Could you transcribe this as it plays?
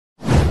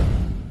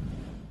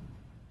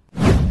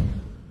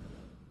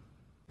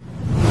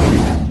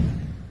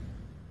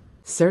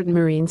certain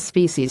marine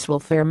species will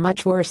fare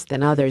much worse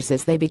than others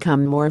as they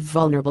become more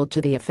vulnerable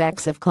to the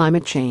effects of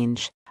climate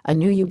change, a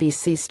new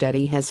UBC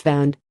study has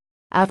found.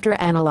 After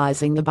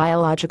analyzing the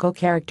biological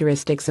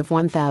characteristics of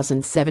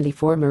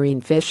 1,074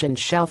 marine fish and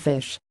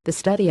shellfish, the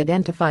study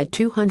identified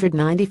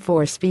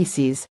 294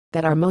 species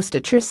that are most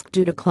at risk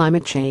due to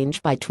climate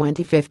change by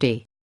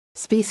 2050.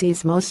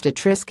 Species most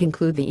at risk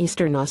include the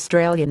eastern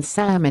Australian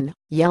salmon,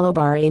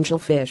 yellowbar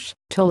angelfish,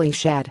 tule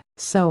shad,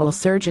 sole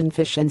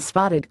surgeonfish and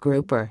spotted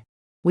grouper.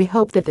 We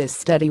hope that this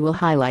study will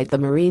highlight the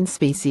marine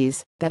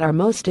species that are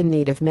most in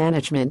need of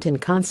management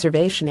and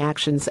conservation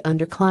actions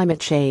under climate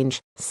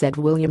change, said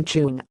William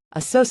Chung,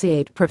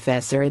 Associate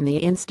Professor in the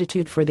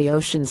Institute for the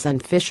Oceans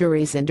and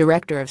Fisheries and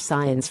Director of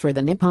Science for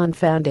the Nippon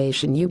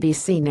Foundation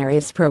UBC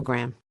NARIES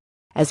program.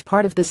 As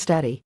part of the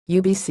study,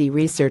 UBC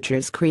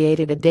researchers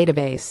created a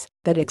database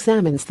that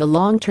examines the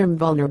long-term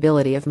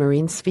vulnerability of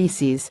marine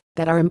species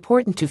that are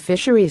important to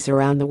fisheries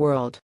around the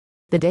world.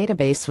 The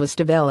database was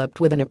developed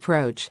with an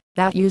approach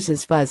that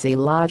uses fuzzy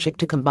logic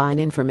to combine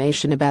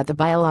information about the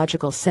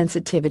biological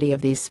sensitivity of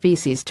these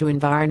species to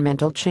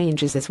environmental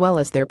changes as well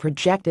as their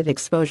projected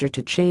exposure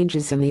to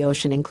changes in the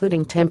ocean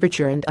including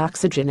temperature and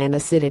oxygen and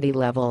acidity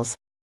levels.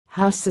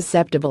 How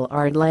susceptible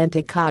are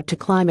Atlantic cod to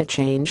climate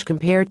change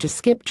compared to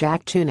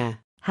skipjack tuna?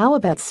 How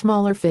about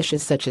smaller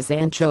fishes such as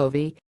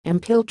anchovy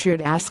and pilchard?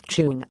 Asked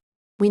Chung.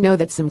 We know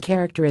that some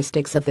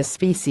characteristics of the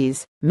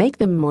species make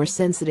them more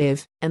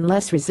sensitive and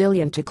less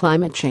resilient to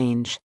climate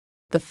change.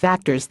 The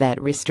factors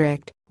that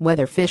restrict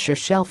whether fish or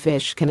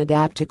shellfish can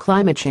adapt to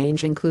climate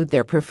change include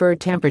their preferred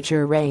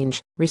temperature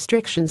range,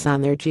 restrictions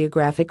on their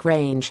geographic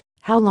range,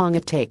 how long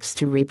it takes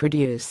to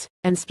reproduce,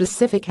 and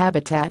specific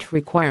habitat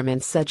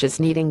requirements such as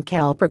needing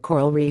kelp or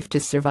coral reef to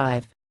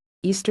survive.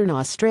 Eastern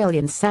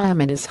Australian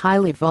salmon is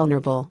highly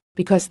vulnerable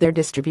because their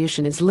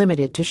distribution is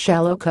limited to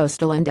shallow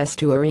coastal and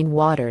estuarine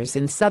waters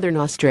in southern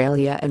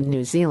Australia and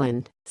New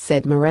Zealand,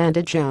 said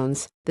Miranda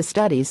Jones, the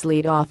study's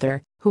lead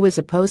author, who was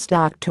a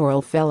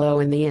postdoctoral fellow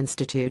in the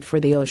Institute for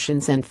the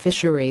Oceans and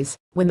Fisheries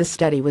when the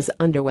study was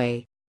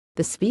underway.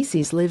 The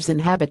species lives in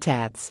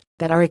habitats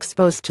that are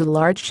exposed to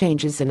large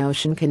changes in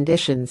ocean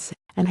conditions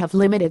and have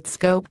limited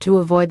scope to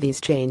avoid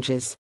these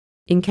changes.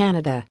 In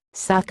Canada,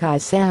 sockeye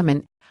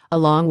salmon,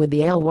 along with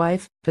the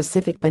alewife,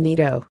 Pacific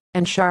bonito,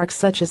 and sharks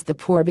such as the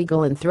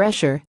porbeagle and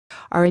thresher,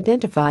 are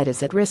identified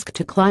as at risk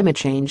to climate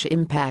change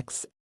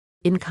impacts.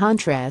 In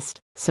contrast,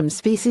 some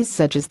species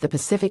such as the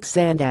Pacific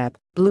sandab,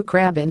 blue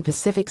crab and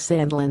Pacific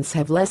sandlins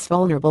have less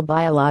vulnerable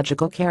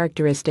biological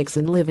characteristics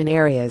and live in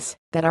areas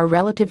that are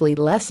relatively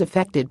less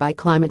affected by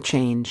climate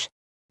change.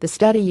 The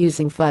study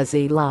using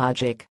fuzzy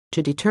logic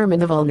to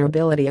determine the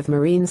vulnerability of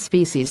marine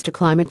species to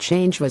climate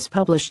change was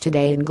published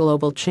today in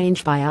Global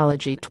Change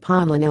Biology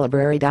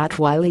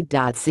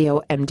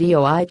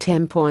 @onlinelibrary.wiley.comdoi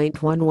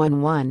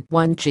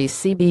 10.1111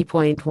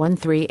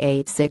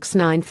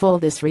 GCB.13869 full.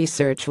 This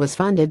research was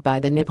funded by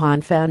the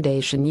Nippon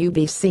Foundation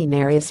UBC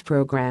NARIES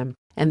program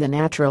and the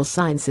Natural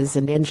Sciences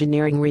and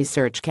Engineering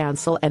Research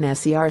Council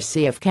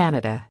NSERC of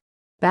Canada.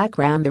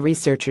 Background: the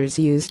researchers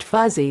used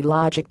fuzzy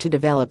logic to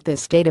develop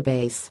this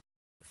database.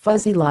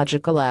 Fuzzy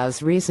logic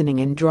allows reasoning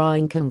and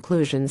drawing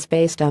conclusions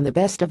based on the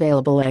best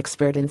available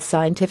expert and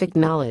scientific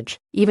knowledge,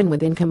 even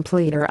with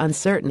incomplete or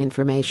uncertain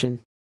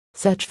information.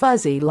 Such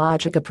fuzzy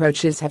logic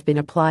approaches have been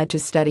applied to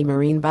study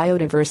marine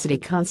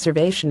biodiversity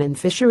conservation and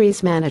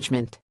fisheries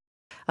management.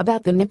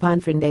 About the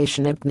Nippon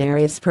Foundation of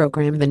NARIES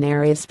program. The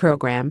NARIES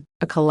program,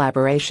 a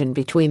collaboration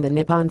between the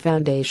Nippon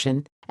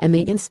Foundation and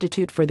the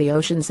Institute for the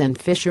Oceans and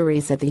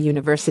Fisheries at the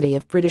University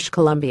of British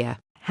Columbia,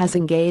 has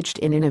engaged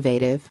in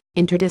innovative,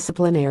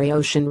 interdisciplinary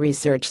ocean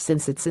research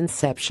since its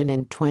inception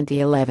in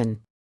 2011.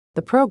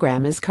 The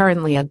program is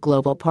currently a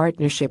global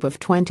partnership of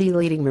 20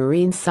 leading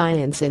marine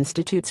science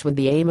institutes with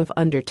the aim of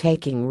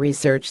undertaking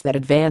research that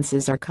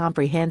advances our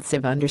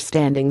comprehensive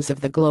understandings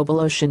of the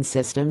global ocean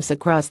systems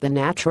across the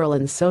natural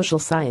and social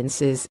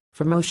sciences,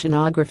 from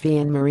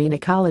oceanography and marine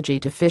ecology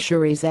to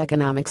fisheries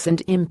economics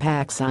and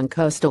impacts on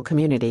coastal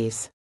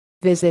communities.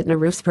 Visit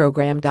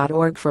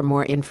narusprogram.org for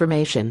more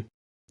information.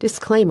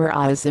 Disclaimer: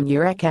 Oz and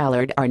Eureka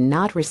Alert are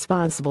not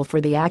responsible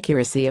for the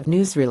accuracy of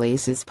news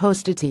releases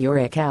posted to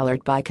Eureka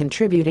Alert by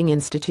contributing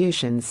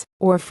institutions,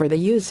 or for the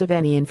use of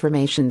any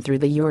information through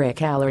the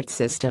Eureka Alert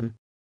system.